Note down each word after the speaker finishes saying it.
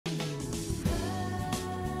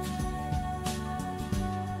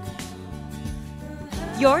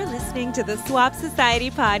You're listening to the Swap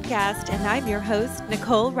Society podcast, and I'm your host,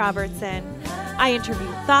 Nicole Robertson. I interview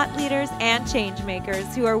thought leaders and change makers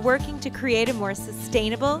who are working to create a more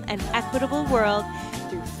sustainable and equitable world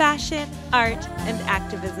through fashion, art, and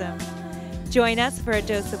activism. Join us for a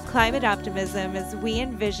dose of climate optimism as we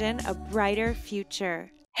envision a brighter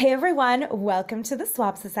future. Hey everyone, welcome to the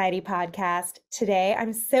Swap Society podcast. Today,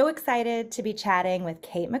 I'm so excited to be chatting with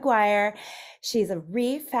Kate McGuire. She's a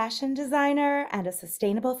refashion designer and a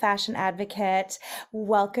sustainable fashion advocate.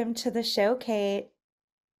 Welcome to the show, Kate.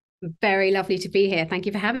 Very lovely to be here. Thank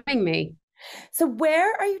you for having me. So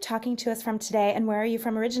where are you talking to us from today, and where are you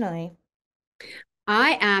from originally?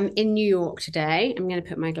 I am in New York today. I'm going to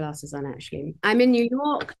put my glasses on, actually. I'm in New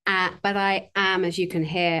York, but I am, as you can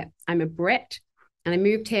hear, I'm a Brit. And I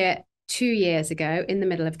moved here 2 years ago in the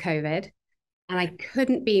middle of COVID. And I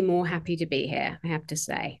couldn't be more happy to be here, I have to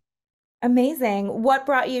say. Amazing. What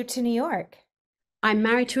brought you to New York? I'm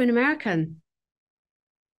married to an American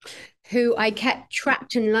who I kept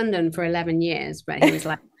trapped in London for 11 years, but he was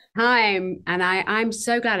like, time. And I'm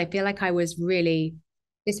so glad. I feel like I was really,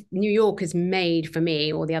 this New York is made for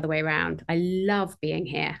me, or the other way around. I love being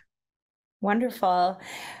here. Wonderful.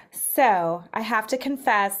 So I have to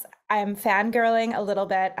confess, I'm fangirling a little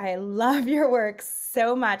bit. I love your work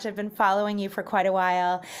so much. I've been following you for quite a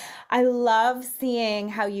while. I love seeing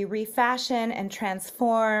how you refashion and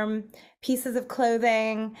transform pieces of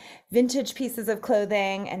clothing, vintage pieces of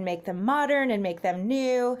clothing, and make them modern and make them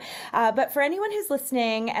new. But for anyone who's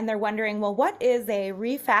listening and they're wondering, well, what is a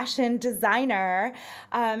refashion designer?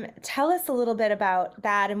 Tell us a little bit about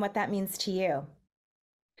that and what that means to you.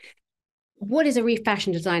 What is a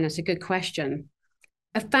refashion designer? It's a good question.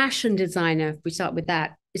 A fashion designer, if we start with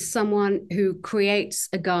that, is someone who creates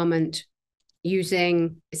a garment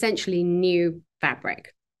using essentially new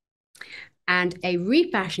fabric. And a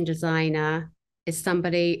refashion designer is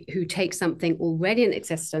somebody who takes something already in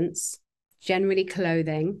existence, generally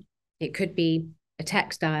clothing, it could be a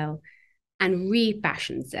textile, and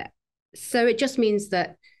refashions it. So it just means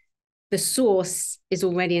that the source is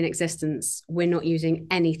already in existence. We're not using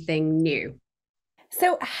anything new.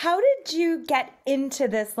 So how did you get into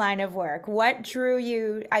this line of work? What drew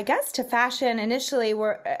you, I guess, to fashion initially?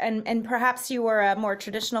 And perhaps you were a more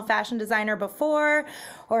traditional fashion designer before,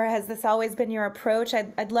 or has this always been your approach?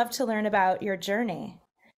 I'd love to learn about your journey.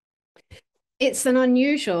 It's an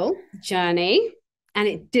unusual journey, and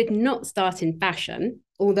it did not start in fashion,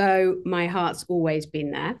 although my heart's always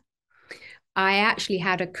been there. I actually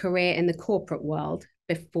had a career in the corporate world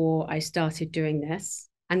before I started doing this.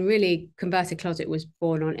 And really, Converted Closet was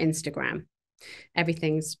born on Instagram.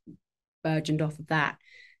 Everything's burgeoned off of that.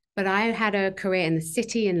 But I had a career in the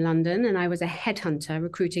city in London, and I was a headhunter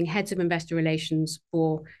recruiting heads of investor relations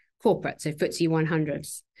for corporate, so FTSE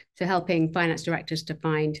 100s, so helping finance directors to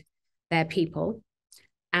find their people.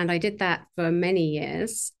 And I did that for many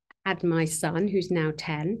years. Had my son, who's now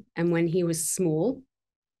 10, and when he was small,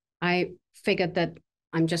 I figured that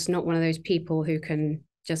I'm just not one of those people who can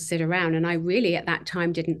just sit around. And I really at that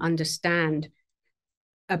time didn't understand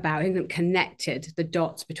about and connected the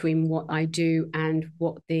dots between what I do and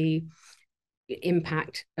what the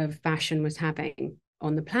impact of fashion was having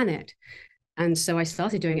on the planet. And so I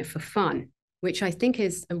started doing it for fun, which I think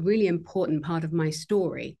is a really important part of my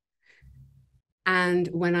story. And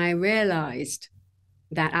when I realized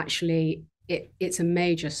that actually it's a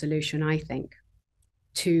major solution, I think,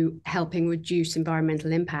 to helping reduce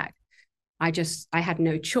environmental impact, I had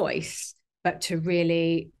no choice but to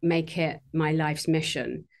really make it my life's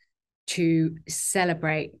mission to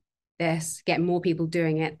celebrate this, get more people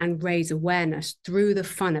doing it, and raise awareness through the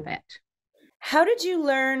fun of it. How did you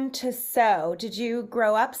learn to sew? Did you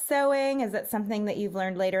grow up sewing? Is it something that you've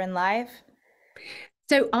learned later in life?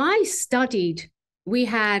 So we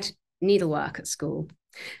had needlework at school,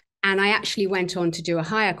 and I actually went on to do a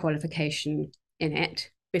higher qualification in it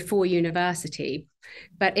before university,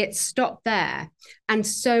 but it stopped there. And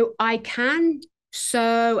so I can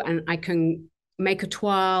sew and I can make a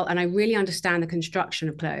toile, and I really understand the construction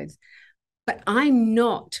of clothes, but I'm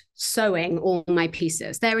not sewing all my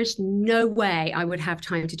pieces. There is no way I would have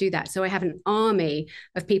time to do that. So I have an army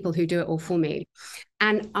of people who do it all for me.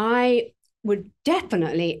 And I would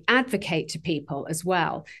definitely advocate to people as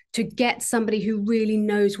well to get somebody who really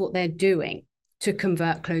knows what they're doing to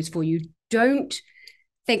convert clothes for you. Don't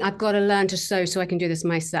think I've got to learn to sew so I can do this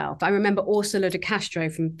myself. I remember Ursula de Castro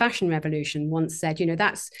from Fashion Revolution once said,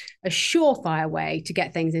 that's a surefire way to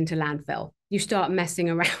get things into landfill. You start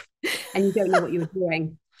messing around and you don't know what you're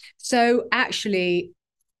doing. So actually,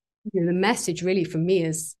 the message really for me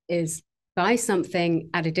is buy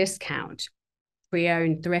something at a discount,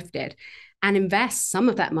 pre-owned, thrifted, and invest some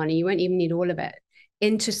of that money, you won't even need all of it,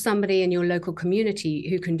 into somebody in your local community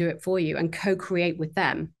who can do it for you and co-create with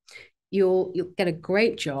them. You'll get a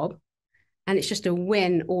great job, and it's just a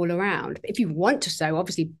win all around. If you want to sew,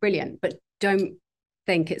 obviously brilliant, but don't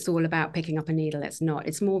think it's all about picking up a needle. It's not.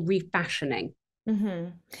 It's more refashioning. Mm-hmm.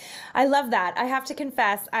 I love that. I have to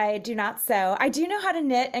confess, I do not sew. I do know how to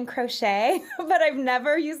knit and crochet, but I've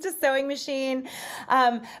never used a sewing machine.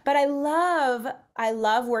 But I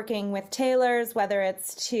love working with tailors, whether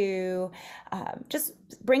it's to just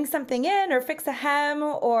bring something in or fix a hem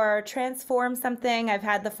or transform something. I've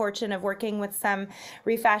had the fortune of working with some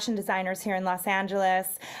refashion designers here in Los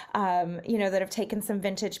Angeles, that have taken some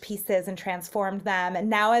vintage pieces and transformed them. And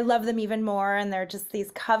now I love them even more. And they're just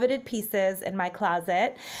these coveted pieces in my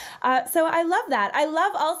closet. So I love that. I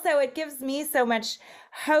love also, it gives me so much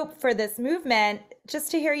hope for this movement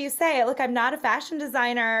just to hear you say, look, I'm not a fashion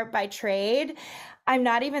designer by trade. I'm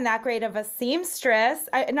not even that great of a seamstress.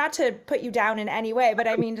 Not to put you down in any way, but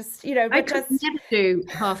I mean, just, I could never do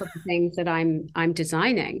half of the things that I'm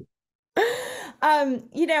designing. And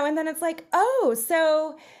then it's like, oh,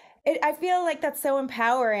 so I feel like that's so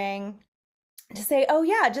empowering to say, oh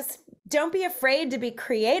yeah, just don't be afraid to be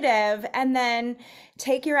creative, and then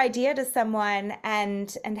take your idea to someone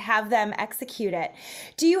and have them execute it.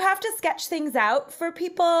 Do you have to sketch things out for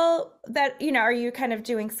people that, are you kind of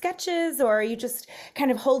doing sketches, or are you just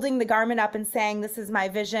kind of holding the garment up and saying, this is my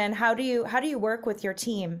vision? How do you work with your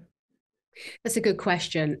team? That's a good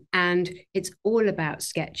question. And it's all about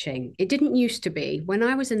sketching. It didn't used to be. When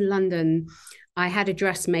I was in London, I had a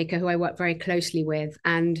dressmaker who I worked very closely with,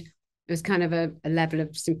 and it was kind of a level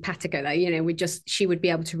of simpatico that, she would be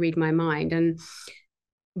able to read my mind. And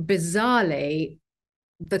bizarrely,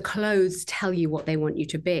 the clothes tell you what they want you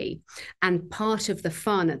to be. And part of the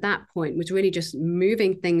fun at that point was really just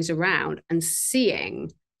moving things around and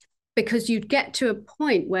seeing, because you'd get to a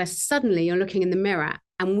point where suddenly you're looking in the mirror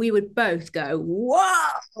and we would both go,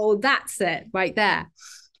 whoa, that's it right there.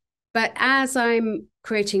 But as I'm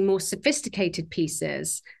creating more sophisticated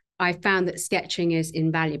pieces, I found that sketching is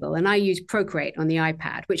invaluable. And I use Procreate on the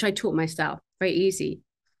iPad, which I taught myself, very easy.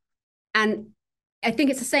 And I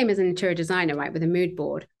think it's the same as an interior designer, right? With a mood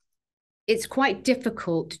board. It's quite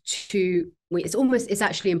difficult it's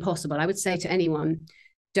actually impossible. I would say to anyone,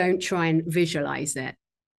 don't try and visualize it.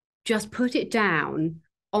 Just put it down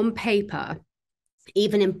on paper,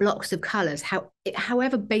 even in blocks of colors,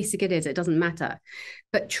 however basic it is, it doesn't matter.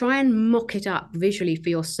 But try and mock it up visually for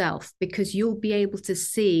yourself, because you'll be able to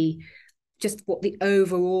see just what the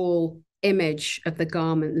overall image of the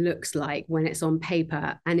garment looks like when it's on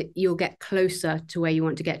paper, and you'll get closer to where you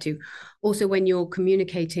want to get to. Also, when you're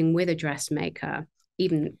communicating with a dressmaker,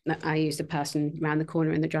 even I use the person around the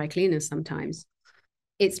corner in the dry cleaners sometimes,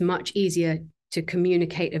 it's much easier to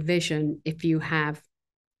communicate a vision if you have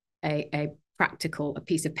a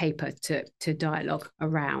piece of paper to dialogue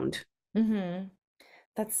around. Mm-hmm.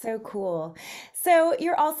 That's so cool. So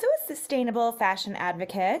you're also a sustainable fashion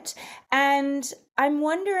advocate, and I'm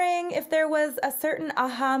wondering if there was a certain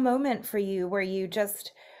aha moment for you where you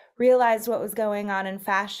just realized what was going on in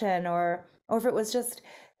fashion, or if it was just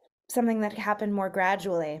something that happened more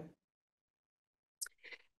gradually.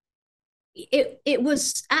 It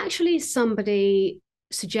was actually somebody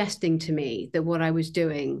suggesting to me that what I was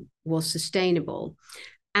doing was sustainable.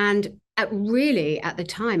 And at the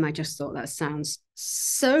time, I just thought that sounds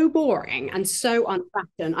so boring and so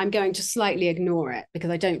unfashioned. I'm going to slightly ignore it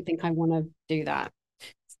because I don't think I want to do that.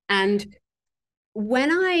 And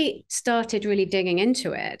when I started really digging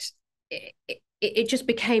into it, it just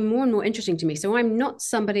became more and more interesting to me. So I'm not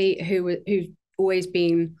somebody who's always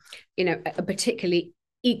been, a particularly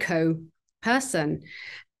eco person.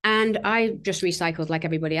 And I just recycled like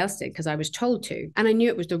everybody else did because I was told to. And I knew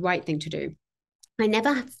it was the right thing to do. I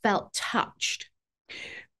never felt touched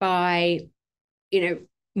by,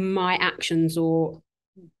 my actions, or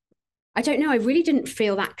I don't know, I really didn't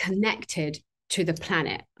feel that connected to the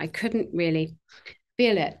planet. I couldn't really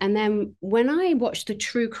feel it. And then when I watched The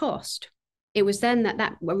True Cost, it was then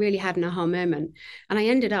that really had an aha moment. And I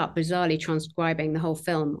ended up bizarrely transcribing the whole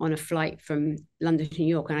film on a flight from London to New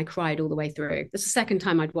York, and I cried all the way through. It's the second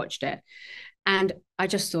time I'd watched it. And I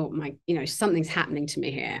just thought, something's happening to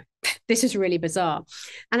me here. This is really bizarre.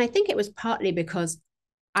 And I think it was partly because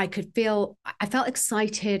I felt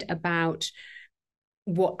excited about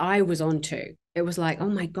what I was onto. It was like, oh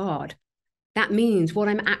my God, that means what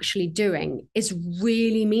I'm actually doing is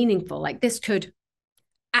really meaningful. Like, this could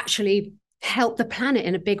actually help the planet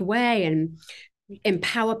in a big way and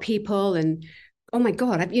empower people and oh my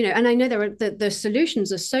God, and I know there are the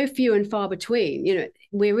solutions are so few and far between.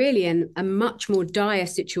 We're really in a much more dire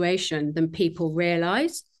situation than people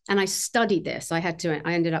realize. And I studied this. I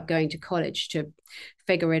ended up going to college to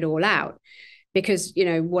figure it all out, because,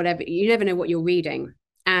 whatever, you never know what you're reading.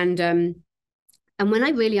 And when I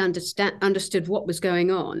really understood what was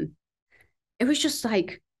going on, it was just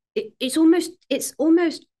like, it's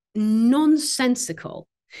almost nonsensical.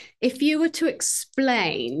 If you were to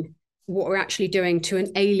explain what we're actually doing to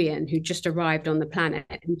an alien who just arrived on the planet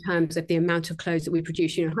in terms of the amount of clothes that we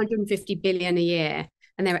produce, 150 billion a year,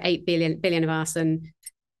 and there are 8 billion of us, and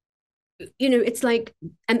it's like,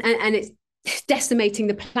 and it's decimating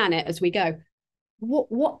the planet as we go.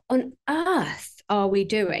 What on earth are we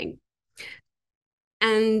doing?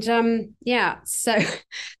 And so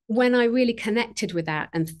when I really connected with that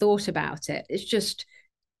and thought about it, it's just,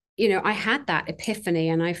 I had that epiphany,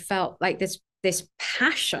 and I felt like this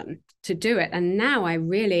passion to do it. And now I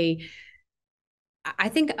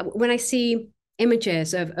think when I see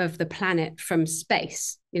images of the planet from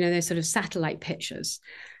space, those sort of satellite pictures,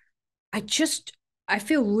 I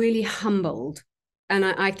feel really humbled. And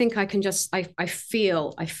I think I can just, I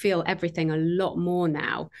feel everything a lot more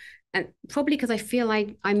now. And probably because I feel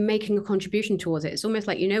like I'm making a contribution towards it. It's almost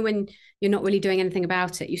like, when you're not really doing anything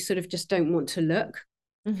about it, you sort of just don't want to look.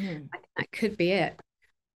 Mm-hmm. That could be it.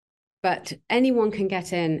 But anyone can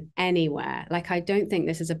get in anywhere. Like, I don't think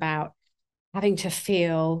this is about having to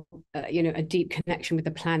feel, a deep connection with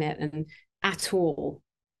the planet and at all.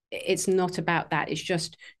 It's not about that. It's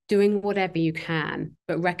just doing whatever you can,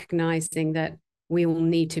 but recognizing that we all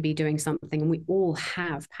need to be doing something, and we all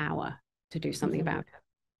have power to do something mm-hmm. about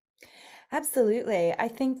it. Absolutely. I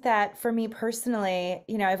think that for me personally,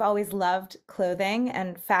 I've always loved clothing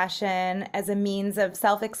and fashion as a means of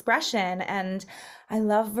self-expression, and I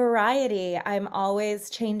love variety. I'm always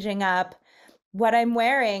changing up what I'm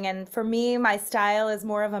wearing. And for me, my style is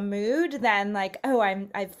more of a mood than like, oh,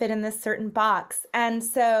 I fit in this certain box. And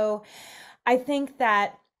so I think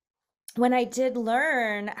that when I did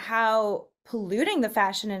learn how polluting the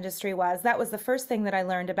fashion industry was, that was the first thing that I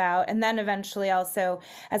learned about. And then eventually also,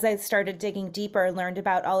 as I started digging deeper, learned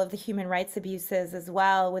about all of the human rights abuses as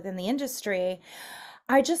well within the industry.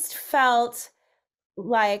 I just felt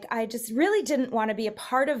like I just really didn't want to be a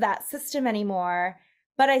part of that system anymore,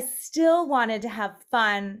 but I still wanted to have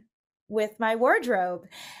fun with my wardrobe.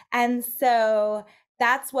 And so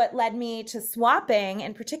that's what led me to swapping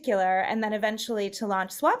in particular, and then eventually to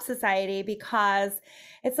launch Swap Society, because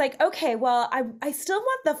it's like, okay, well, I still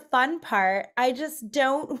want the fun part. I just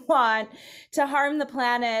don't want to harm the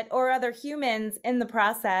planet or other humans in the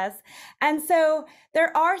process. And so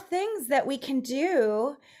there are things that we can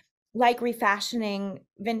do, like refashioning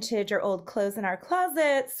vintage or old clothes in our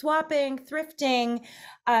closet, swapping, thrifting,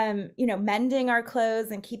 mending our clothes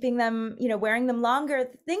and keeping them, wearing them longer,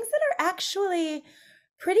 things that are actually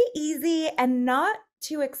pretty easy and not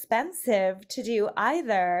too expensive to do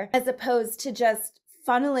either, as opposed to just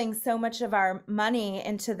funneling so much of our money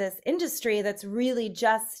into this industry that's really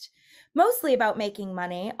just mostly about making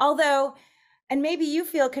money. Although, and maybe you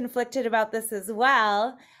feel conflicted about this as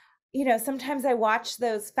well, sometimes I watch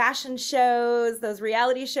those fashion shows, those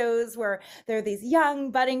reality shows where there are these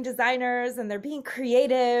young budding designers and they're being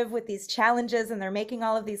creative with these challenges and they're making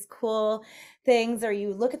all of these cool things. Or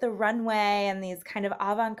you look at the runway and these kind of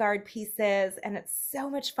avant-garde pieces, and it's so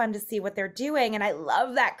much fun to see what they're doing. And I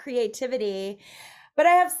love that creativity. But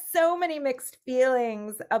I have so many mixed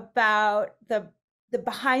feelings about the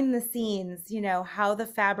behind the scenes, how the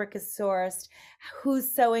fabric is sourced, who's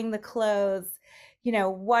sewing the clothes,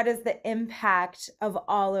 what is the impact of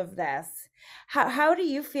all of this? How do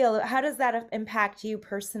you feel? How does that impact you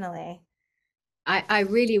personally? I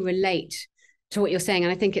really relate to what you're saying,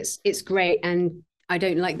 and I think it's great. And I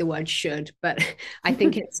don't like the word should, but I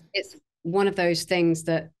think it's one of those things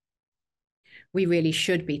that we really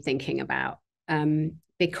should be thinking about,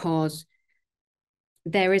 because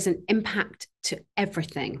there is an impact to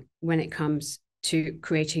everything when it comes to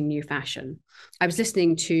creating new fashion. I was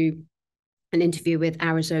listening to an interview with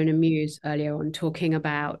Arizona Muse earlier on, talking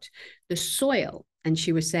about the soil. And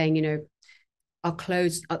she was saying, our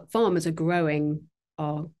clothes, farmers are growing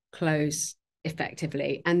our clothes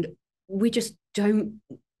effectively. And we just don't,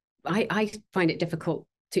 I find it difficult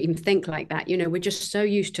to even think like that. We're just so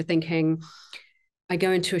used to thinking, I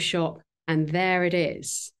go into a shop and there it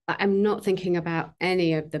is. I'm not thinking about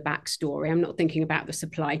any of the backstory. I'm not thinking about the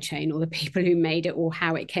supply chain or the people who made it or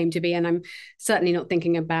how it came to be. And I'm certainly not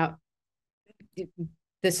thinking about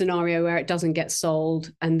the scenario where it doesn't get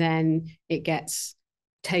sold and then it gets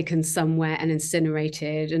taken somewhere and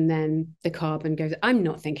incinerated and then the carbon goes. I'm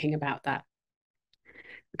not thinking about that.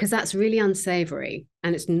 because that's really unsavory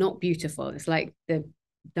and it's not beautiful. It's like the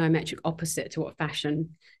diametric opposite to what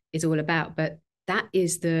fashion is all about. But that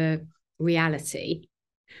is the reality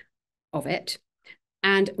of it.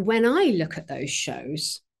 And when I look at those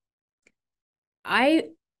shows, I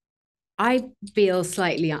feel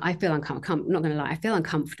uncomfortable. I'm not going to lie, I feel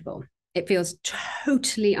uncomfortable. It feels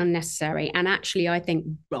totally unnecessary and actually, I think,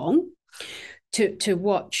 wrong to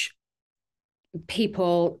watch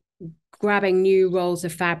people grabbing new rolls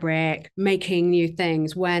of fabric, making new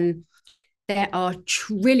things when there are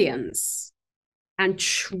trillions and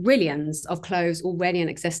trillions of clothes already in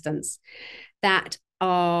existence that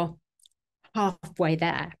are halfway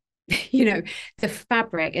there. You know, the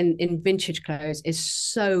fabric in vintage clothes is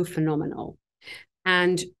so phenomenal.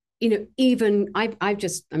 And, you know, even I'm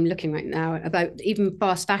looking right now about even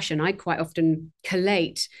fast fashion. I quite often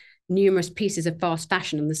collate numerous pieces of fast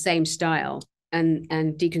fashion in the same style and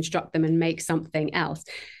deconstruct them and make something else.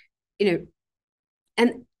 You know,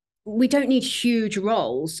 and we don't need huge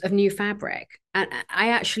rolls of new fabric. And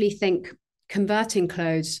I actually think converting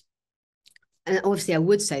clothes, and obviously I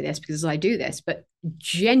would say this because I do this, but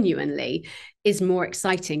genuinely is more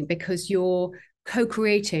exciting because you're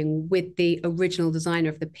co-creating with the original designer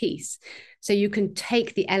of the piece. So you can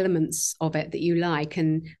take the elements of it that you like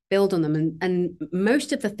and build on them. And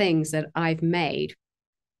most of the things that I've made,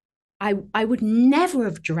 I would never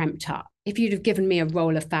have dreamt up if you'd have given me a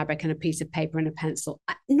roll of fabric and a piece of paper and a pencil.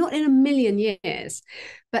 Not in a million years.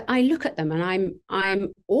 But I look at them and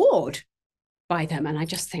I'm awed by them. And I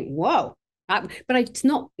just think, whoa. It's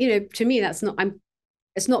not, you know, to me, it's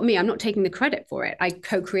not me. I'm not taking the credit for it. I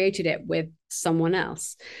co-created it with someone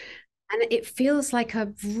else. And it feels like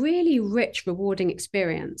a really rich, rewarding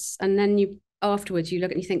experience. And then afterwards you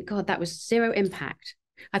look and you think, God, that was zero impact.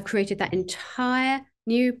 I've created that entire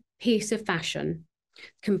new piece of fashion,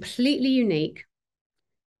 completely unique,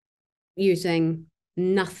 using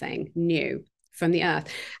nothing new from the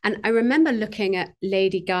earth. And I remember looking at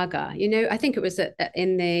Lady Gaga, you know, I think it was at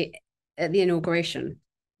the inauguration,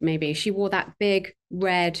 maybe. She wore that big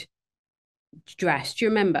red dress. Do you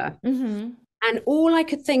remember? Mm-hmm. And all I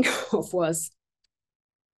could think of was,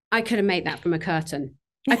 I could have made that from a curtain.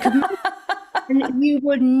 And you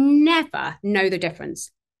would never know the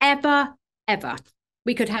difference. Ever, ever.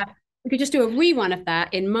 We could just do a rerun of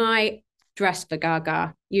that in my dress for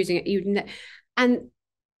Gaga using it. And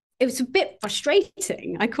it was a bit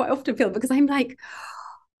frustrating, I quite often feel, because I'm like,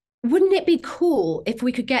 wouldn't it be cool if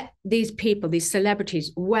we could get these people, these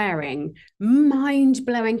celebrities wearing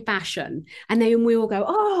mind-blowing fashion and then we all go,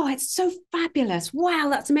 oh, it's so fabulous. Wow,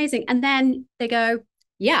 that's amazing. And then they go,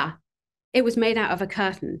 yeah, it was made out of a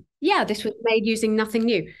curtain. Yeah, this was made using nothing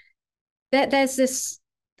new. There's this,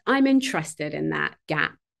 I'm interested in that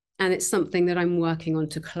gap and it's something that I'm working on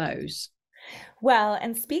to close. Well,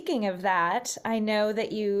 and speaking of that, I know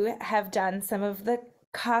that you have done some of the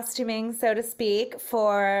costuming, so to speak,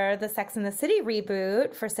 for the Sex and the City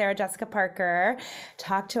reboot for Sarah Jessica Parker.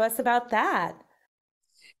 Talk to us about that.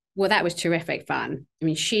 Well, that was terrific fun. I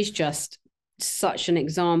mean, she's just such an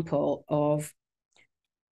example of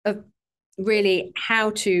really how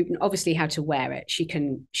to wear it. She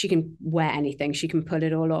can wear anything. She can pull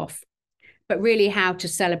it all off. But really how to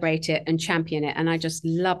celebrate it and champion it. And I just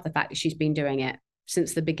love the fact that she's been doing it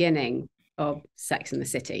since the beginning of Sex and the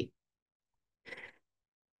City.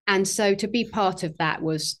 And so to be part of that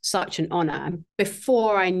was such an honor.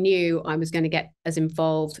 Before I knew I was going to get as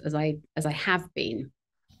involved as I have been,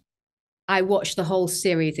 I watched the whole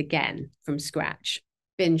series again from scratch,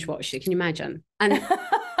 binge watched it. Can you imagine? And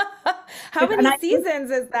how many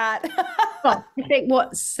seasons is that? Well, I think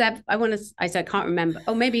I can't remember.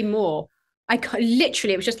 Oh, maybe more.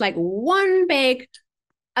 Literally, it was just like one big,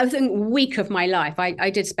 I think, week of my life. I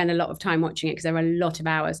did spend a lot of time watching it because there were a lot of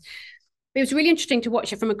hours. It was really interesting to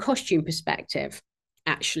watch it from a costume perspective,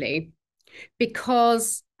 actually,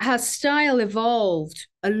 because her style evolved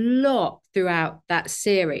a lot throughout that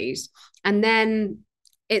series. And then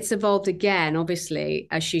it's evolved again, obviously,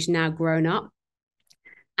 as she's now grown up.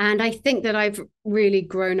 And I think that I've really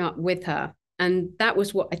grown up with her. And that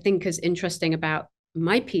was what I think is interesting about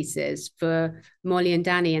my pieces for Molly and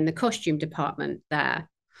Danny in the costume department there,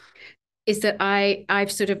 is that I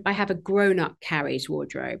have a grown-up Carrie's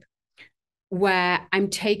wardrobe where I'm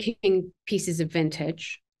taking pieces of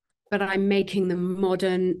vintage, but I'm making them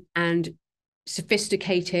modern and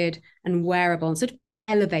sophisticated and wearable and sort of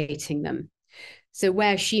elevating them. So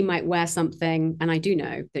where she might wear something, and I do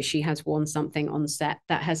know that she has worn something on set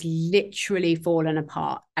that has literally fallen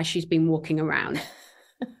apart as she's been walking around.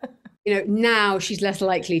 You know, now she's less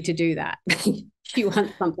likely to do that. She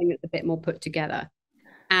wants something that's a bit more put together.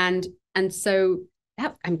 And so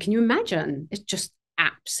can you imagine? It's just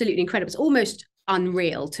absolutely incredible. It's almost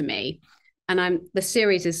unreal to me. And the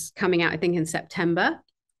series is coming out, I think, in September.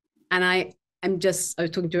 And I was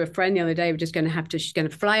talking to a friend the other day, she's going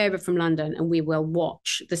to fly over from London and we will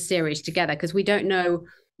watch the series together because we don't know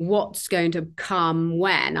what's going to come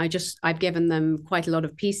when. I've given them quite a lot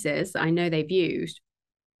of pieces that I know they've used.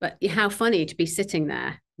 But how funny to be sitting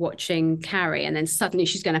there watching Carrie and then suddenly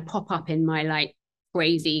she's going to pop up in my like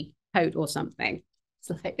crazy coat or something.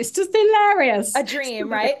 It's just hilarious. A dream,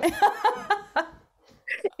 right?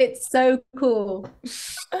 It's so cool.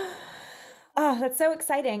 Oh, that's so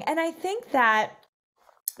exciting. And I think that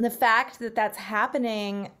the fact that that's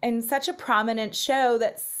happening in such a prominent show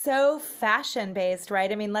that's so fashion based,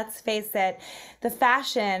 right? I mean, let's face it, the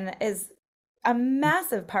fashion is a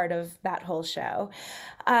massive part of that whole show.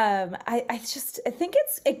 I think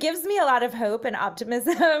it gives me a lot of hope and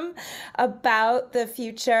optimism about the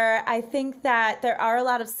future. I think that there are a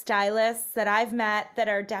lot of stylists that I've met that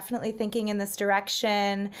are definitely thinking in this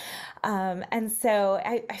direction. And so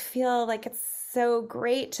I feel like it's so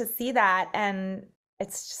great to see that. And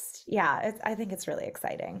it's just, yeah, I think it's really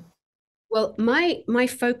exciting. Well, my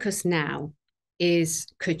focus now is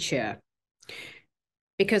couture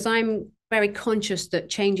because I'm very conscious that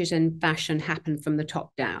changes in fashion happen from the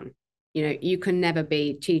top down. You know, you can never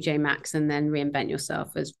be TJ Maxx and then reinvent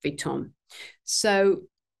yourself as Vuitton. So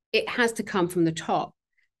it has to come from the top.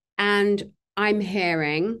 And I'm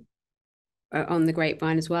hearing on the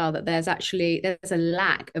grapevine as well that there's a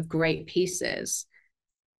lack of great pieces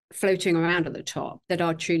floating around at the top that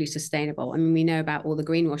are truly sustainable. I mean, we know about all the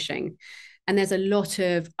greenwashing, and there's a lot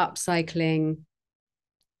of upcycling.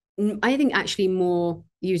 I think actually more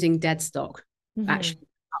using dead stock, actually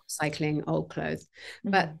upcycling old clothes.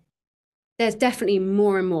 But there's definitely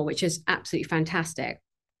more and more, which is absolutely fantastic.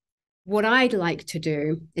 What I'd like to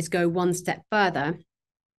do is go one step further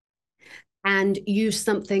and use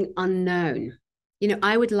something unknown. You know,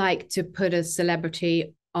 I would like to put a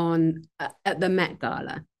celebrity on at the Met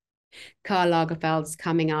Gala. Karl Lagerfeld's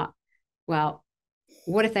coming up. Well,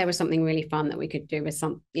 what if there was something really fun that we could do with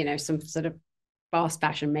some sort of fast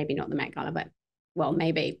fashion, maybe not the Met Gala, but well,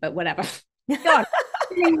 maybe, but whatever. God,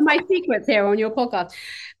 my secrets here on your podcast.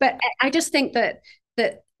 But I just think that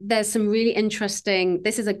there's some really interesting,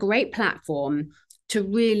 this is a great platform to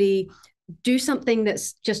really do something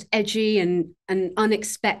that's just edgy and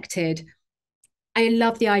unexpected. I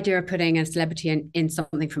love the idea of putting a celebrity in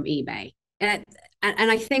something from eBay. And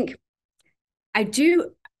I think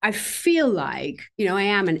I feel like, you know, I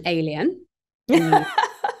am an alien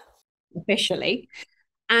officially.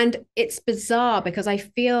 And it's bizarre because I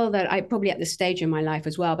feel that I probably at this stage in my life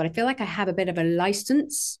as well, but I feel like I have a bit of a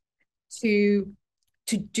license to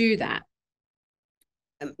do that.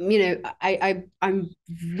 You know, I'm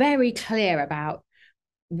very clear about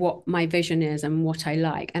what my vision is and what I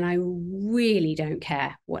like. And I really don't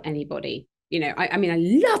care what anybody, you know, I mean, I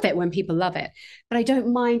love it when people love it, but I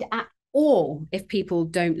don't mind at all if people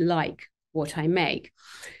don't like what I make.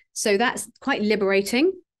 So that's quite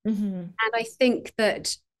liberating. And I think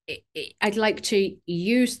that I'd like to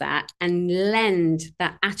use that and lend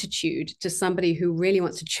that attitude to somebody who really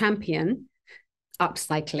wants to champion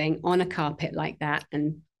upcycling on a carpet like that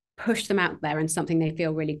and push them out there in something they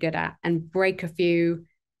feel really good at and break a few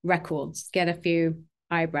records, get a few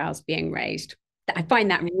eyebrows being raised. I find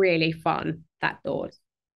that really fun, that thought.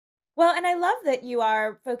 Well, and I love that you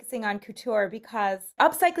are focusing on couture because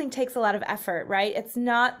upcycling takes a lot of effort, right? It's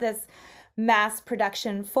not this mass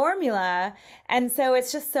production formula. And so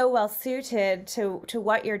it's just so well suited to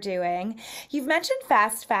what you're doing. You've mentioned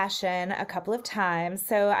fast fashion a couple of times.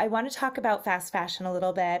 So I want to talk about fast fashion a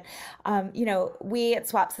little bit. You know, we at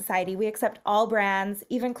Swap Society, we accept all brands,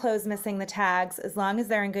 even clothes missing the tags, as long as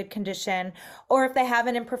they're in good condition, or if they have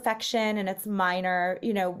an imperfection and it's minor,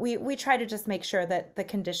 you know, we try to just make sure that the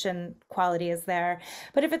condition quality is there.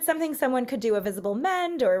 But if it's something someone could do a visible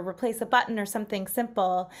mend or replace a button or something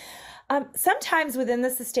simple, sometimes within the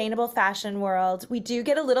sustainable fashion world, we do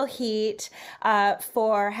get a little heat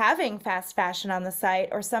for having fast fashion on the site,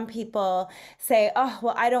 or some people say, oh,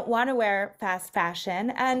 well, I don't want to wear fast fashion.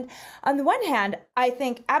 And on the one hand, I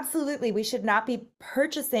think absolutely we should not be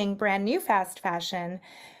purchasing brand new fast fashion,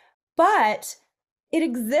 but it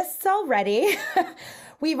exists already.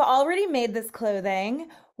 We've already made this clothing.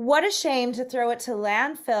 What a shame to throw it to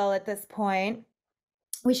landfill at this point.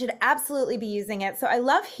 We should absolutely be using it. So I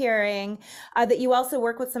love hearing that you also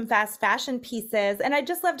work with some fast fashion pieces. And I'd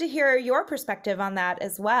just love to hear your perspective on that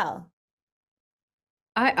as well.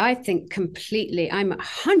 I think completely, I'm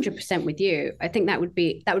 100% with you. I think that would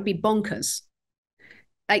be bonkers.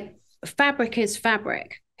 Like, fabric is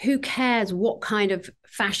fabric. who cares what kind of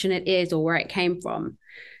fashion it is or where it came from?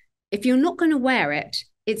 If you're not going to wear it,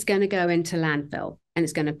 it's going to go into landfill and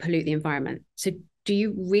it's going to pollute the environment. So do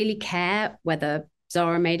you really care whether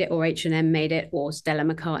Zara made it or H&M made it or Stella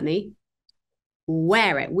McCartney?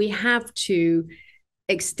 Wear it. We have to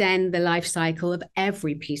extend the life cycle of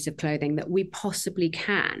every piece of clothing that we possibly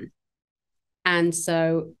can. And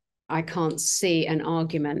so I can't see an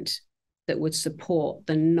argument that would support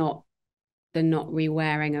the not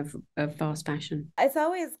re-wearing of fast fashion. It's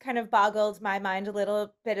always kind of boggled my mind a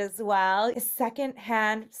little bit as well. Is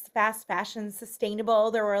secondhand fast fashion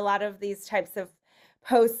sustainable? There were a lot of these types of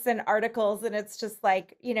posts and articles, and it's just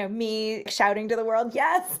like, me shouting to the world,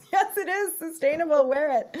 yes, yes, it is sustainable,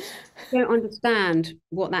 wear it. They don't understand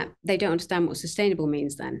what sustainable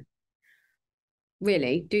means then.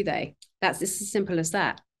 Really, do they? That's just as simple as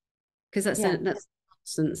that. Because that's a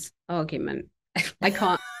nonsense argument. I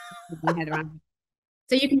can't get my head around it.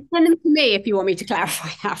 So you can send them to me if you want me to clarify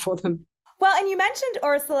that for them. Well, and you mentioned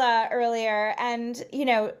Ursula earlier, and,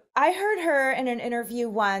 I heard her in an interview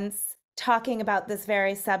once talking about this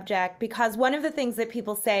very subject, because one of the things that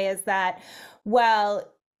people say is that,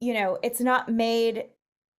 well, it's not made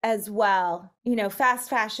as well. Fast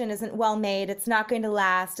fashion isn't well made. It's not going to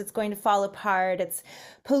last. It's going to fall apart. It's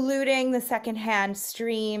polluting the secondhand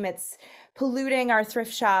stream. It's polluting our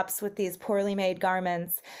thrift shops with these poorly made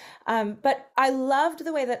garments. But I loved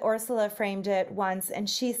the way that Ursula framed it once. And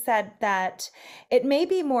she said that it may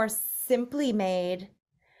be more simply made,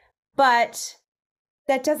 but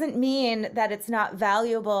that doesn't mean that it's not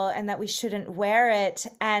valuable and that we shouldn't wear it.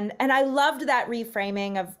 And I loved that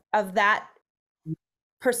reframing of that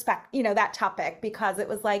perspective, that topic, because it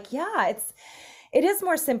was like, yeah, it is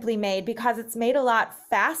more simply made because it's made a lot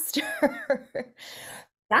faster.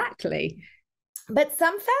 Exactly. But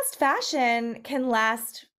some fast fashion can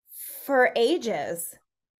last for ages.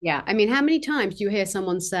 Yeah. I mean, how many times do you hear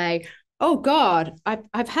someone say, oh God,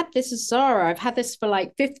 I've had this as Zara. I've had this for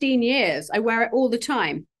like 15 years. I wear it all the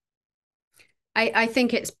time. I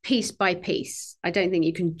think it's piece by piece. I don't think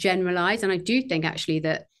you can generalize. And I do think actually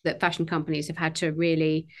that fashion companies have had to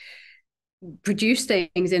really produce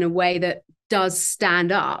things in a way that does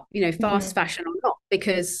stand up, fast fashion or not,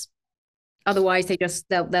 because otherwise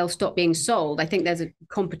they'll stop being sold. I think there's a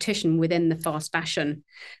competition within the fast fashion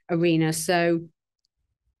arena. So,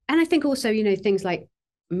 and I think also, things like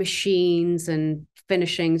machines and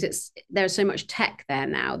finishings, there's so much tech there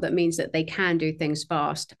now that means that they can do things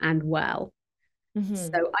fast and well.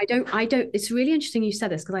 So I don't it's really interesting you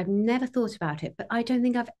said this, because I've never thought about it, but I don't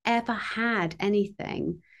think I've ever had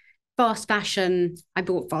anything fast fashion. I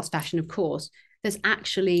bought fast fashion, of course, that's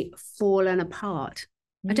actually fallen apart.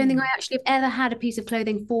 I don't think I actually have ever had a piece of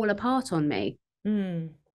clothing fall apart on me. And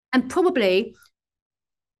probably,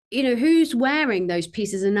 who's wearing those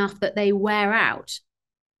pieces enough that they wear out?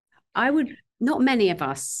 Not many of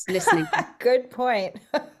us listening. Good point.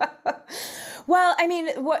 Well, I mean,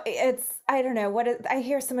 I don't know I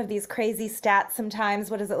hear some of these crazy stats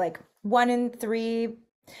sometimes. What is it, like 1 in 3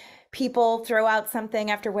 people throw out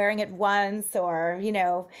something after wearing it once, or,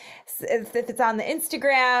 if it's on the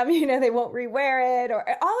Instagram, they won't rewear it, or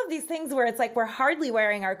all of these things where it's like, we're hardly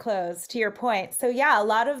wearing our clothes, to your point. So yeah, a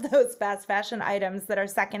lot of those fast fashion items that are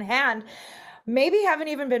secondhand maybe haven't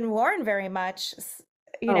even been worn very much.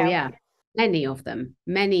 Yeah. Many of them,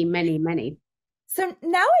 many, many, many. So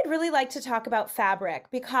now I'd really like to talk about fabric,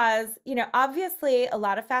 because, obviously a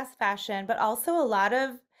lot of fast fashion, but also a lot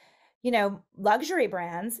of, luxury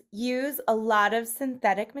brands use a lot of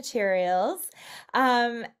synthetic materials.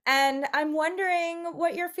 And I'm wondering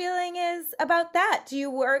what your feeling is about that. Do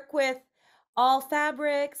you work with all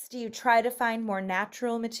fabrics? Do you try to find more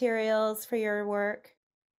natural materials for your work?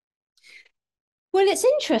 Well, it's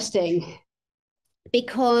interesting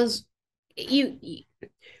because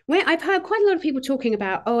I've heard quite a lot of people talking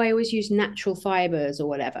about, I always use natural fibers or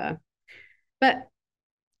whatever. But,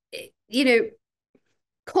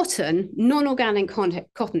 cotton, non-organic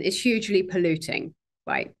cotton is hugely polluting,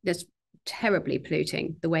 right? That's terribly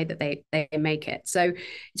polluting the way that they make it. So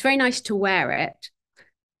it's very nice to wear it.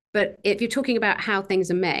 But if you're talking about how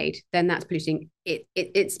things are made, then that's polluting.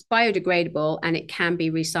 It's biodegradable and it can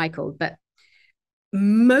be recycled. But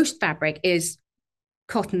most fabric is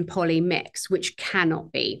cotton poly mix, which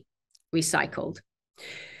cannot be recycled.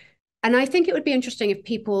 And I think it would be interesting if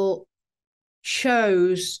people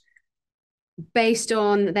chose based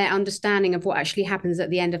on their understanding of what actually happens at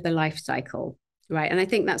the end of the life cycle, right? And I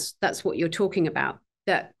think that's what you're talking about.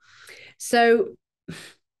 So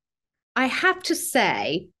I have to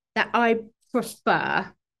say that I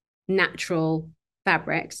prefer natural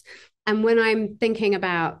fabrics. And when I'm thinking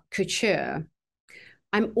about couture,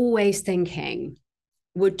 I'm always thinking,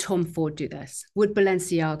 would Tom Ford do this? Would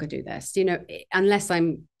Balenciaga do this? You know, unless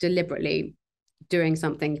I'm deliberately doing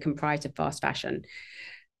something comprised of fast fashion.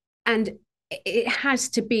 And it has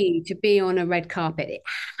to be on a red carpet. It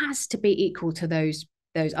has to be equal to those.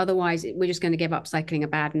 Otherwise, we're just going to give upcycling a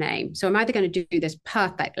bad name. So I'm either going to do this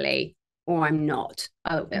perfectly or I'm not.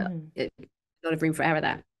 A lot of room for error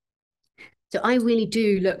there. So I really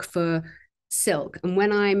do look for silk. And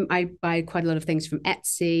when I buy quite a lot of things from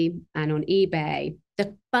Etsy and on eBay,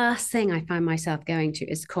 the first thing I find myself going to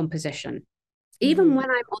is composition. Even when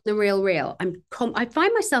I'm on the real, I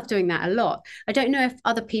find myself doing that a lot. I don't know if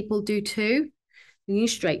other people do too. You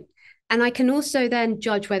straight. And I can also then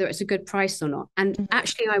judge whether it's a good price or not. And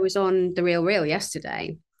actually, I was on the real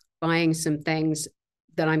yesterday buying some things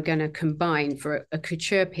that I'm going to combine for a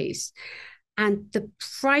couture piece. And the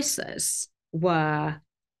prices were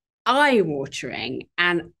eye-watering.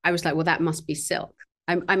 And I was like, well, that must be silk.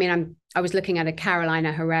 I was looking at a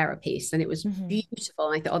Carolina Herrera piece and it was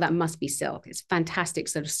beautiful. And I thought, oh, that must be silk. It's a fantastic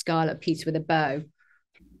sort of scarlet piece with a bow.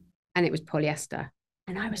 And it was polyester.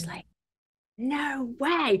 And I was like, no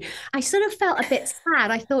way. I sort of felt a bit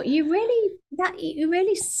sad. I thought, you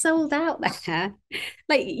really sold out there.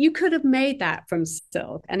 Like you could have made that from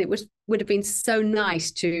silk and would have been so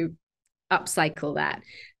nice to upcycle that.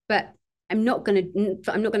 But I'm not going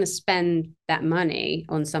to spend that money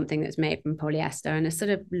on something that's made from polyester, and it's sort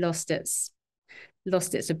of lost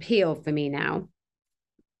its appeal for me now.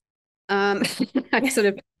 I sort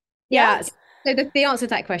of yeah. So the answer to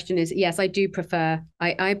that question is yes, I do prefer.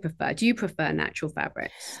 I prefer. Do you prefer natural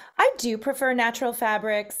fabrics? I do prefer natural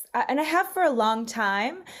fabrics, and I have for a long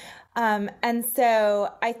time. And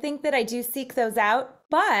so I think that I do seek those out,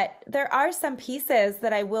 but there are some pieces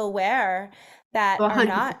that I will wear that are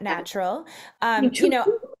not natural.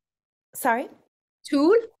 Sorry?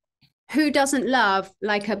 Tulle? Who doesn't love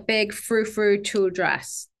like a big frou-frou tulle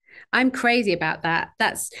dress? I'm crazy about that.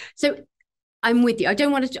 So I'm with you. I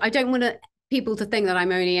don't want people to think that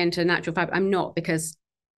I'm only into natural fabric. I'm not, because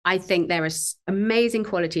I think there is amazing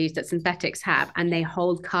qualities that synthetics have, and they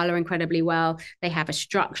hold color incredibly well. They have a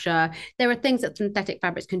structure. There are things that synthetic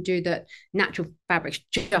fabrics can do that natural fabrics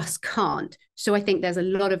just can't. So I think there's a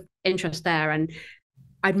lot of interest there, and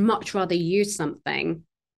I'd much rather use something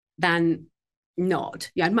than not.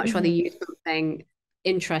 Yeah, I'd much rather use something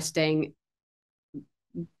interesting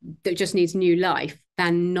that just needs new life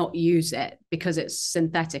than not use it because it's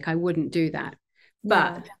synthetic. I wouldn't do that.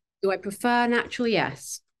 But do I prefer natural?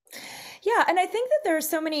 Yes. Yeah, and I think that there are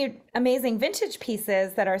so many amazing vintage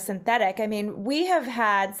pieces that are synthetic. I mean, we have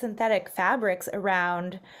had synthetic fabrics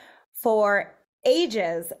around for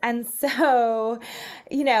ages. And so,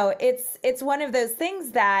 it's one of those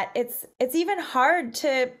things that it's even hard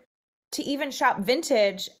to even shop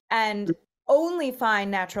vintage and only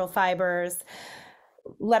find natural fibers,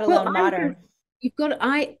 let alone modern.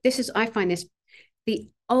 I find this, the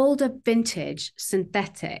older vintage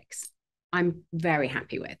synthetics, I'm very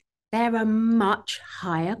happy with. They're a much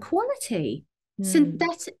higher quality.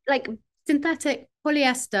 Synthetic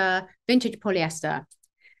polyester, vintage polyester,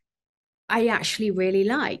 I actually really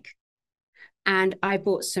like. And I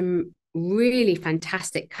bought some really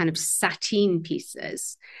fantastic kind of sateen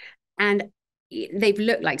pieces, and they've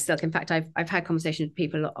looked like silk. In fact, I've had conversations with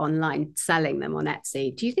people online selling them on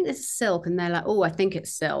Etsy. Do you think this is silk? And they're like, oh, I think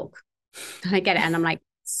it's silk. And I get it. And I'm like,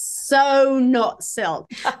 so not silk,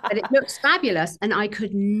 but it looks fabulous. And I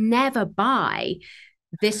could never buy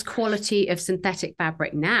this quality of synthetic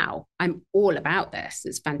fabric now. I'm all about this.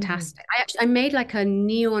 It's fantastic. I made like a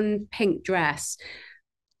neon pink dress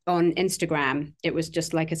on Instagram. It was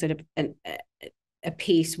just like a sort of a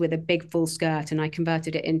piece with a big full skirt, and I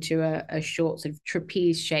converted it into a short sort of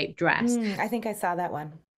trapeze shaped dress. I think I saw that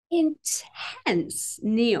one. Intense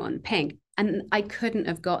neon pink. And I couldn't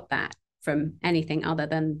have got that from anything other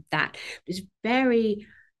than that. It was very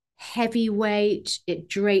heavyweight. It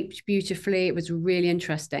draped beautifully. It was really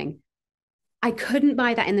interesting. I couldn't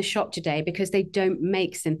buy that in the shop today because they don't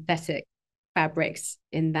make synthetic fabrics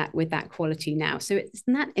with that quality now. So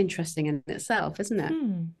isn't that interesting in itself, isn't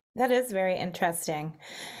it? That is very interesting.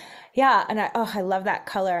 Yeah, and I love that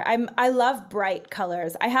color. I love bright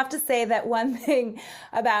colors. I have to say that one thing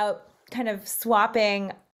about kind of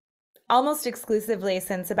swapping almost exclusively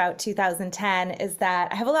since about 2010 is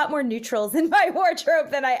that I have a lot more neutrals in my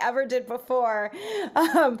wardrobe than I ever did before.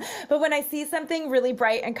 But when I see something really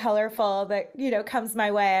bright and colorful that, comes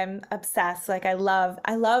my way, I'm obsessed. Like I love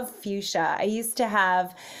fuchsia. I used to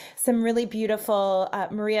have some really beautiful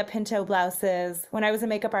Maria Pinto blouses. When I was a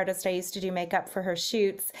makeup artist, I used to do makeup for her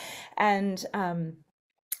shoots, and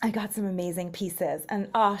I got some amazing pieces. And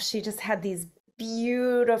she just had these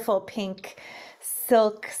beautiful pink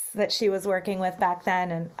silks that she was working with back then,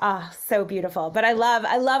 and so beautiful. But I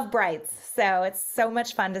love brights, so it's so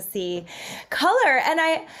much fun to see color, and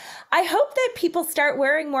I hope that people start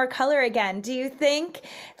wearing more color again. Do you think,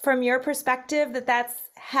 from your perspective, that that's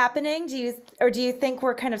happening? Do you think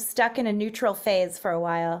we're kind of stuck in a neutral phase for a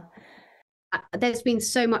while? There's been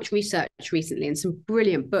so much research recently and some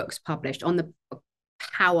brilliant books published on the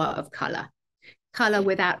power of color. Color,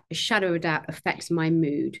 without a shadow of a doubt, affects my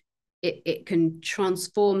mood. It can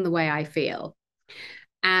transform the way I feel.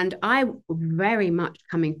 And I very much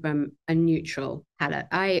coming from a neutral palette.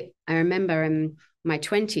 I remember in my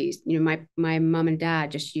 20s, my mum and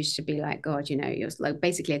dad just used to be like, God, you're like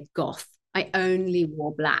basically a goth. I only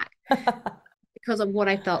wore black because of what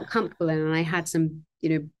I felt comfortable in. And I had some,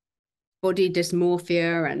 body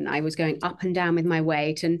dysmorphia, and I was going up and down with my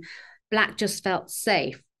weight, and black just felt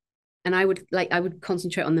safe. And I would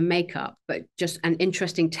concentrate on the makeup, but just and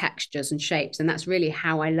interesting textures and shapes. And that's really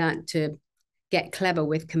how I learned to get clever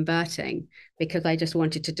with converting, because I just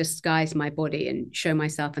wanted to disguise my body and show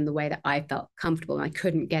myself in the way that I felt comfortable. And I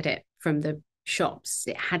couldn't get it from the shops.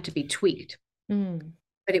 It had to be tweaked.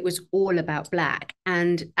 But it was all about black.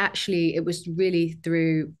 And actually, it was really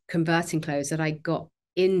through converting clothes that I got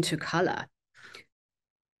into color.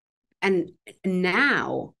 And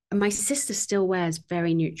now my sister still wears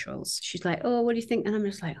very neutrals. She's like, oh, what do you think? And I'm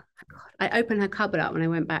just like, oh my God. I opened her cupboard up when I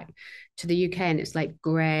went back to the UK, and it's like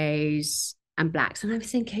grays and blacks. And I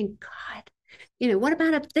was thinking, God, what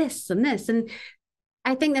about this and this? And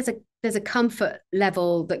I think there's a comfort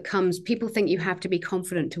level that comes. People think you have to be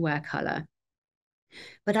confident to wear color,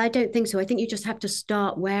 but I don't think so. I think you just have to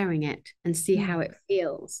start wearing it and see how it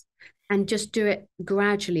feels, and just do it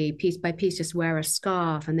gradually, piece by piece. Just wear a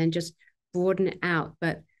scarf and then just broaden it out.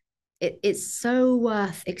 But it's so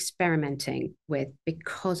worth experimenting with,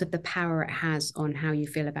 because of the power it has on how you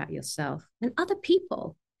feel about yourself and other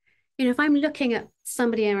people. If I'm looking at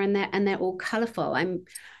somebody and they're all colorful,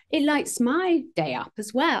 it lights my day up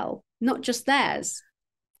as well, not just theirs.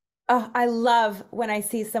 Oh, I love when I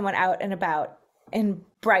see someone out and about in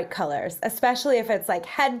bright colors, especially if it's like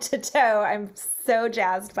head to toe. I'm so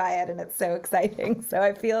jazzed by it, and it's so exciting. So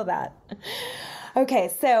I feel that.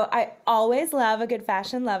 Okay, so I always love a good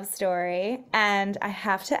fashion love story, and I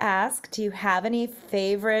have to ask, do you have any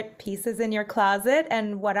favorite pieces in your closet,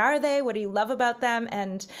 and what are they? What do you love about them?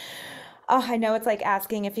 And I know it's like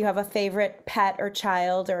asking if you have a favorite pet or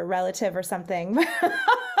child or relative or something.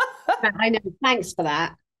 I know, thanks for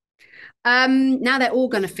that. Now they're all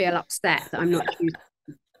going to feel upset that I'm not choosing.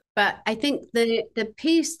 But I think the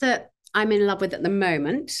piece that I'm in love with at the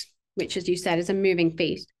moment, which, as you said, is a moving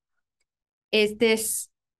feast,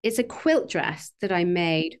 it's a quilt dress that I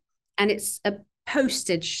made, and it's a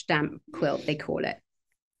postage stamp quilt, they call it,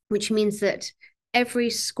 which means that every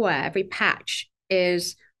square, every patch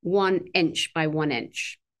is 1 inch by 1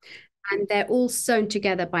 inch. And they're all sewn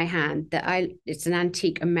together by hand. It's an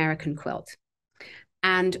antique American quilt.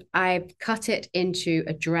 And I've cut it into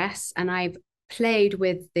a dress, and I've played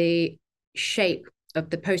with the shape of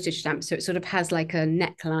the postage stamp. So it sort of has like a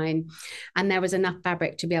neckline, and there was enough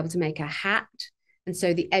fabric to be able to make a hat. And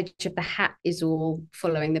so the edge of the hat is all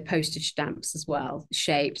following the postage stamps as well,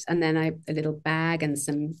 shapes. And then a little bag and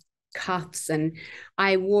some cuffs. And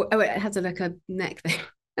it has a neck thing.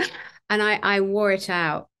 And I wore it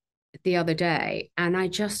out the other day, and I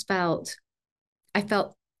felt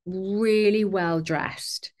really well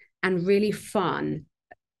dressed and really fun,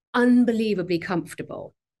 unbelievably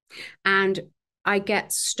comfortable. And I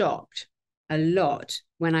get stopped a lot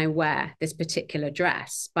when I wear this particular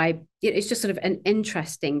dress it's just sort of an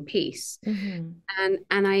interesting piece.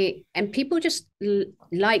 And people just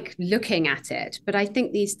like looking at it, but I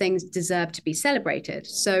think these things deserve to be celebrated.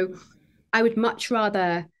 So I would much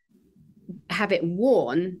rather have it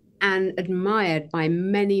worn and admired by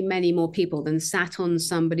many, many more people than sat on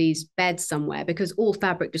somebody's bed somewhere, because all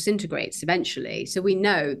fabric disintegrates eventually. So we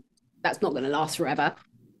know that's not going to last forever.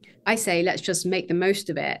 I say, let's just make the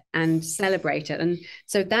most of it and celebrate it. And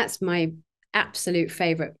so that's my absolute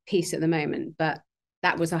favorite piece at the moment. But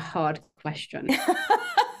that was a hard question.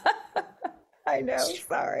 I know,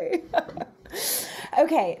 sorry.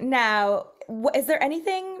 Okay, now, is there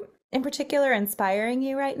anything in particular inspiring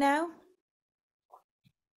you right now?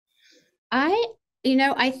 I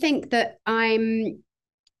think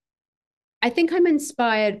I'm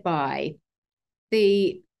inspired by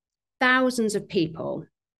the thousands of people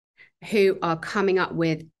who are coming up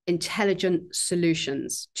with intelligent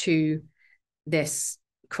solutions to this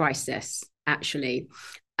crisis, actually.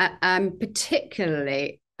 I'm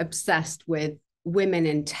particularly obsessed with women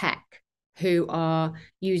in tech who are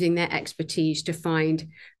using their expertise to find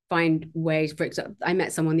ways. For example, I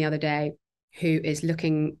met someone the other day who is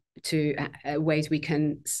looking to ways we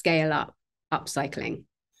can scale up upcycling,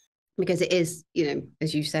 because it is,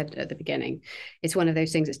 as you said at the beginning, it's one of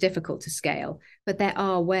those things that's difficult to scale, but there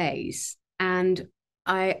are ways. And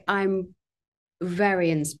I'm very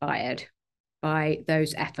inspired by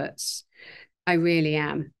those efforts. I really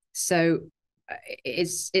am. So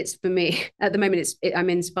it's for me at the moment, I'm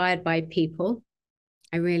inspired by people.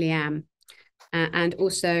 I really am. And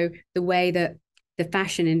also the way that the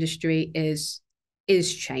fashion industry is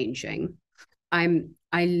changing.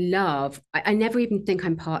 I never even think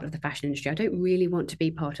I'm part of the fashion industry. I don't really want to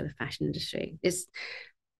be part of the fashion industry.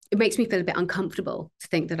 It makes me feel a bit uncomfortable to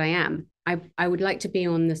think that I am. I would like to be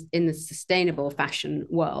in the sustainable fashion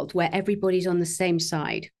world where everybody's on the same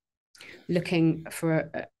side, looking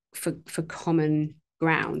for common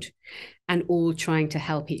ground and all trying to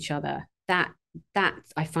help each other. That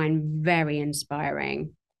I find very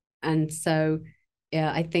inspiring. And so,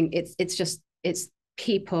 yeah, I think it's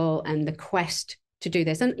people and the quest to do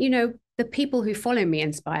this. And, the people who follow me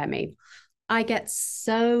inspire me. I get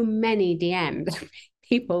so many DMs,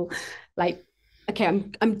 people like, okay,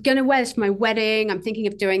 I'm going to wear this for my wedding. I'm thinking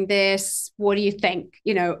of doing this. What do you think?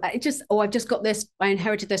 I've just got this. I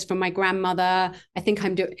inherited this from my grandmother.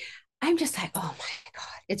 I'm just like, oh my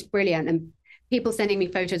God, it's brilliant. And people sending me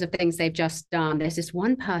photos of things they've just done. There's this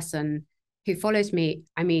one person who follows me.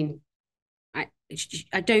 I mean,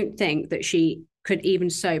 I don't think that she could even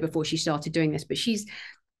sew before she started doing this, but she's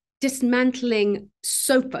dismantling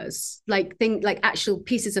sofas, like actual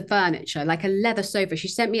pieces of furniture, like a leather sofa. She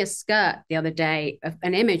sent me a skirt the other day,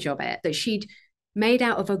 an image of it that she'd made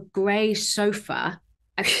out of a gray sofa.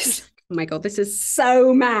 I was like, oh my God, this is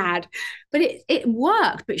so mad. But it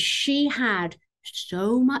worked. But she had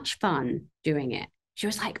so much fun doing it. She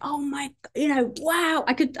was like, oh my, wow.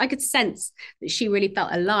 I could sense that she really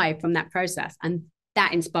felt alive from that process. And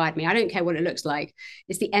that inspired me. I don't care what it looks like.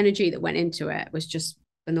 It's the energy that went into it was just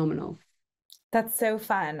phenomenal. That's so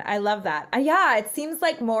fun. I love that. Yeah, it seems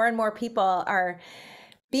like more and more people are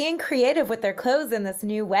being creative with their clothes in this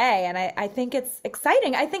new way. And I think it's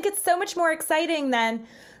exciting. I think it's so much more exciting than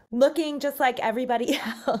looking just like everybody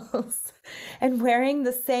else and wearing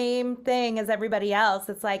the same thing as everybody else.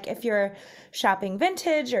 It's like if you're shopping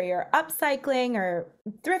vintage or you're upcycling or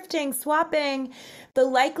thrifting, swapping, the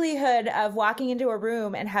likelihood of walking into a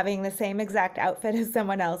room and having the same exact outfit as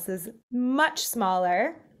someone else is much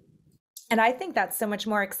smaller. And I think that's so much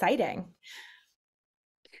more exciting.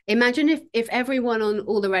 Imagine if everyone on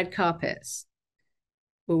all the red carpets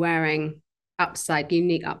were wearing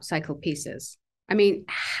unique upcycled pieces. I mean,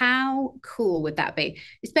 how cool would that be?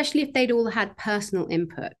 Especially if they'd all had personal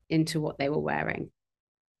input into what they were wearing.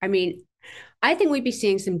 I mean, I think we'd be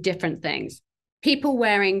seeing some different things. People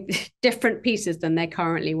wearing different pieces than they're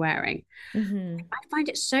currently wearing. Mm-hmm. I find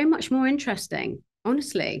it so much more interesting.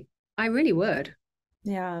 Honestly, I really would.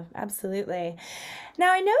 Yeah, absolutely.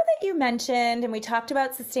 Now, I know that you mentioned, and we talked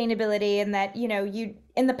about sustainability, and that, you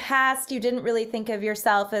in the past, you didn't really think of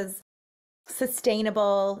yourself as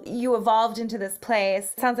sustainable. You evolved into this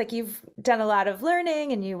place. It sounds like you've done a lot of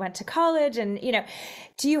learning and you went to college and,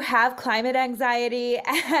 do you have climate anxiety?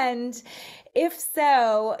 And if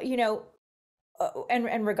so,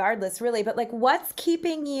 and regardless really, but like what's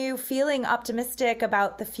keeping you feeling optimistic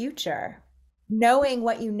about the future, knowing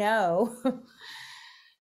what you know?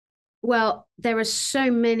 Well, there are so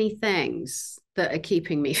many things that are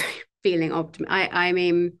keeping me feeling optimistic.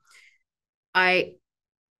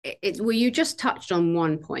 Well, you just touched on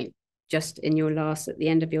one point just at the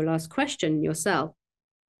end of your last question yourself.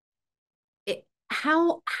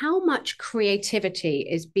 How much creativity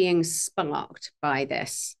is being sparked by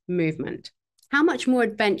this movement? How much more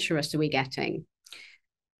adventurous are we getting?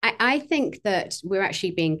 I think that we're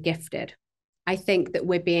actually being gifted. I think that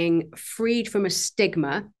we're being freed from a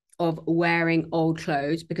stigma of wearing old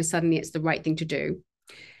clothes because suddenly it's the right thing to do.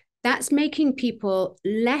 That's making people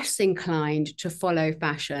less inclined to follow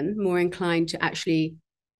fashion, more inclined to actually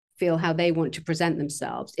feel how they want to present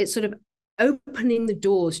themselves. It's sort of opening the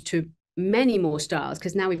doors to many more styles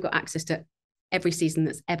because now we've got access to every season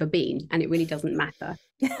that's ever been, and it really doesn't matter.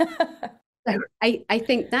 So I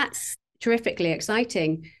think that's terrifically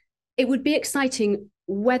exciting. It would be exciting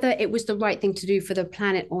whether it was the right thing to do for the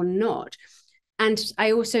planet or not. And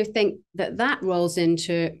I also think that rolls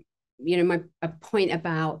into, a point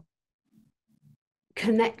about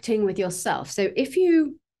connecting with yourself. So I feel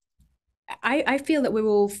that we're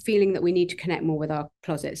all feeling that we need to connect more with our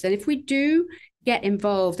closets. And if we do get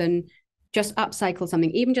involved and just upcycle something,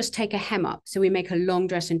 even just take a hem up, so we make a long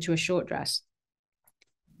dress into a short dress,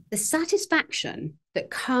 the satisfaction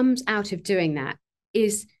that comes out of doing that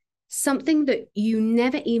is something that you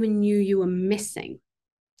never even knew you were missing.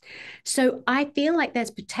 So I feel like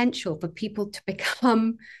there's potential for people to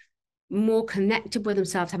become more connected with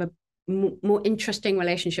themselves, have a more interesting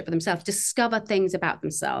relationship with themselves, discover things about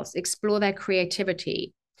themselves, explore their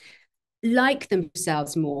creativity, like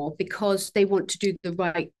themselves more because they want to do the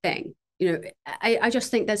right thing. You know, I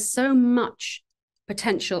just think there's so much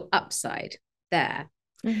potential upside there.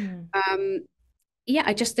 Yeah,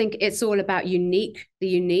 I just think it's all about the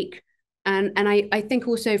unique. And I think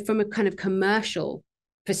also from a kind of commercial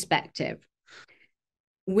perspective,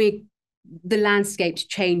 the landscape's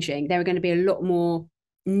changing. There are going to be a lot more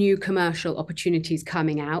new commercial opportunities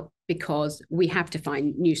coming out because we have to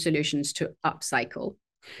find new solutions to upcycle,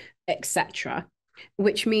 etc.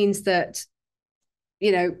 Which means that,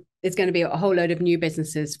 you know, there's going to be a whole load of new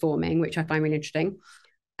businesses forming, which I find really interesting.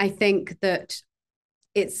 I think that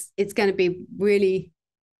it's going to be really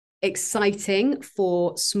exciting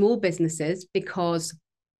for small businesses because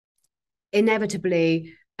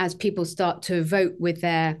inevitably, as people start to vote with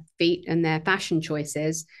their feet and their fashion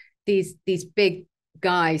choices, these big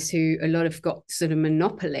guys who a lot have got sort of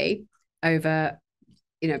monopoly over,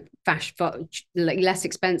 you know, fashion, like less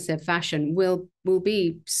expensive fashion will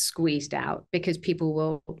be squeezed out because people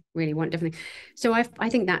will really want different things. So I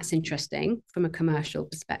think that's interesting from a commercial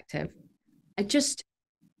perspective. I just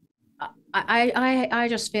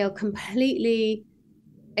feel completely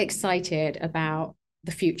excited about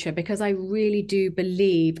the future because I really do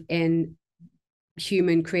believe in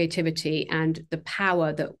human creativity and the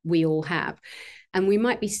power that we all have. And we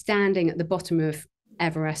might be standing at the bottom of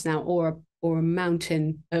Everest now, or a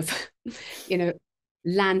mountain of, you know,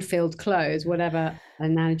 landfilled clothes, whatever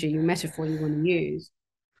analogy, metaphor you want to use.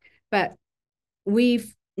 But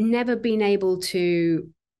we've never been able to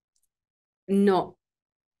not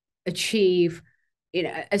achieve, you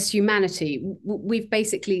know, as humanity. We've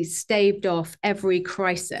basically staved off every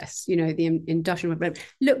crisis, you know, the industrial,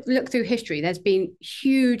 look through history, there's been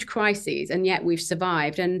huge crises and yet we've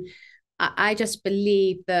survived. And I just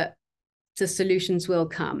believe that the solutions will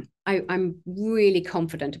come. I'm really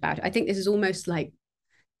confident about it. I think this is almost like,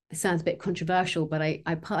 it sounds a bit controversial, but I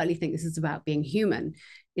partly think this is about being human.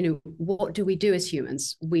 You know, what do we do as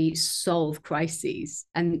humans? We solve crises.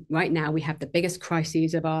 And right now we have the biggest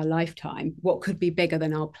crises of our lifetime. What could be bigger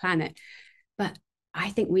than our planet? But I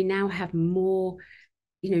think we now have more,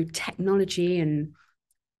 you know, technology and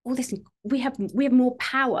all this. We have more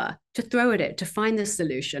power to throw at it, to find the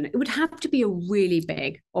solution. It would have to be a really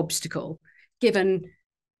big obstacle, given,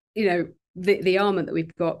 you know, the armor that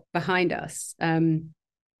we've got behind us.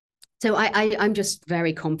 So I'm just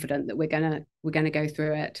very confident that we're gonna go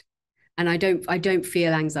through it, and I don't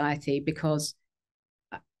feel anxiety because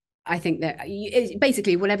I think that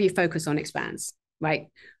basically whatever you focus on expands, right?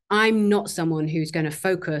 I'm not someone who's going to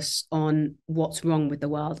focus on what's wrong with the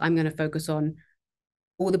world. I'm going to focus on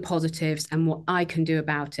all the positives and what I can do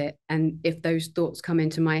about it. And if those thoughts come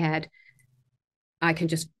into my head, I can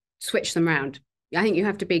just switch them around. I think you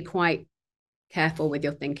have to be quite careful with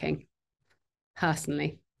your thinking,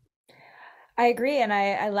 personally. I agree. And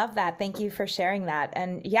I love that. Thank you for sharing that.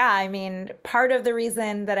 And yeah, I mean, part of the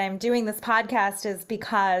reason that I'm doing this podcast is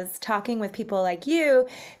because talking with people like you,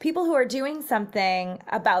 people who are doing something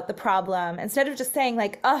about the problem, instead of just saying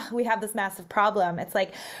like, oh, we have this massive problem. It's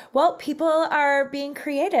like, well, people are being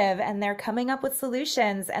creative and they're coming up with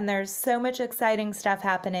solutions and there's so much exciting stuff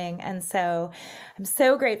happening. And so I'm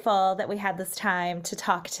so grateful that we had this time to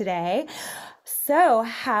talk today. So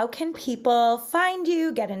how can people find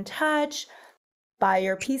you, get in touch, buy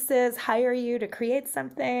your pieces, hire you to create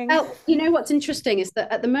something? Well, you know what's interesting is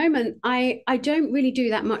that at the moment, I don't really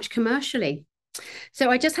do that much commercially.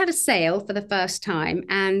 So I just had a sale for the first time,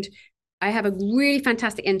 and I have a really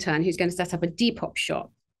fantastic intern who's going to set up a Depop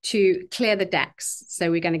shop to clear the decks.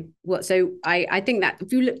 So we're going to, so I think that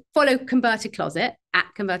if you follow Converted Closet at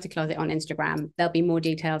Converted Closet on Instagram, there'll be more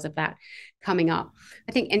details of that coming up.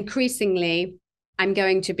 I think increasingly, I'm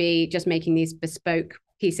going to be just making these bespoke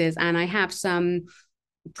pieces, and I have some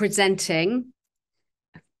presenting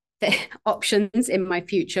options in my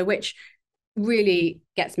future, which really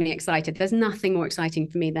gets me excited. There's nothing more exciting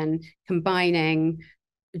for me than combining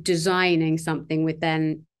designing something with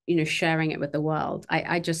then, you know, sharing it with the world.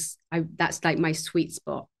 I that's like my sweet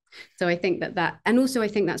spot. So I think that and also I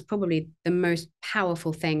think that's probably the most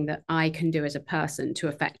powerful thing that I can do as a person to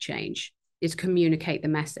affect change, is communicate the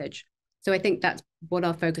message. So I think that's what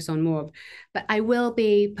I'll focus on more of. But I will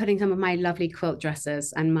be putting some of my lovely quilt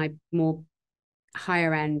dresses and my more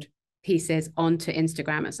higher end pieces onto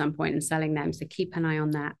Instagram at some point and selling them. So keep an eye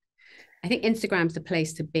on that. I think Instagram's the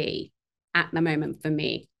place to be at the moment for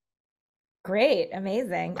me. Great.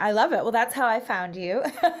 Amazing. I love it. Well, that's how I found you.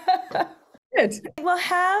 Good. Well,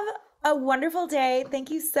 have a wonderful day. Thank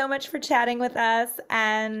you so much for chatting with us.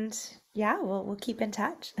 And yeah, we'll keep in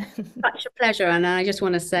touch. Such a pleasure. And I just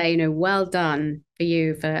want to say, well done for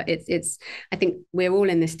you for it's I think we're all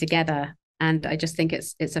in this together. And I just think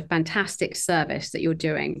it's a fantastic service that you're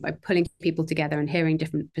doing by pulling people together and hearing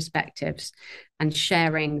different perspectives and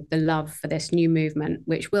sharing the love for this new movement,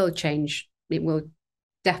 which will change. It will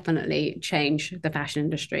definitely change the fashion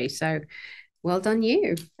industry. So well done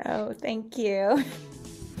you. Oh, thank you.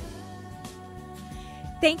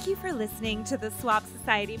 Thank you for listening to the Swap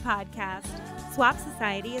Society podcast. Swap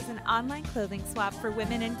Society is an online clothing swap for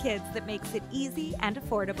women and kids that makes it easy and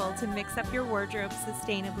affordable to mix up your wardrobe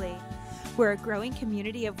sustainably. We're a growing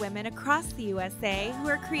community of women across the USA who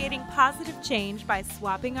are creating positive change by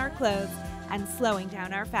swapping our clothes and slowing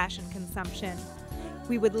down our fashion consumption.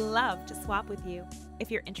 We would love to swap with you.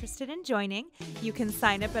 If you're interested in joining, you can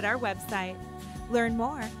sign up at our website. Learn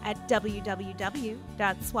more at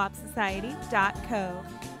www.swapsociety.co.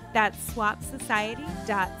 That's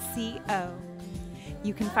swapsociety.co.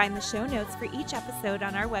 You can find the show notes for each episode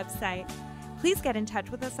on our website. Please get in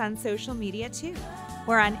touch with us on social media too.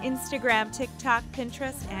 We're on Instagram, TikTok,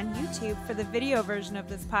 Pinterest, and YouTube for the video version of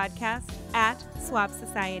this podcast at Swap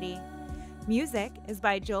Society. Music is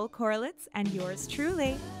by Joel Korolitz and yours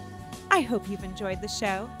truly. I hope you've enjoyed the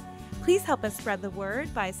show. Please help us spread the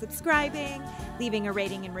word by subscribing, leaving a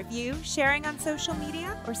rating and review, sharing on social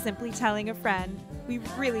media, or simply telling a friend. We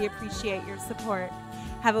really appreciate your support.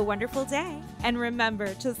 Have a wonderful day, and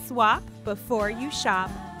remember to swap before you shop.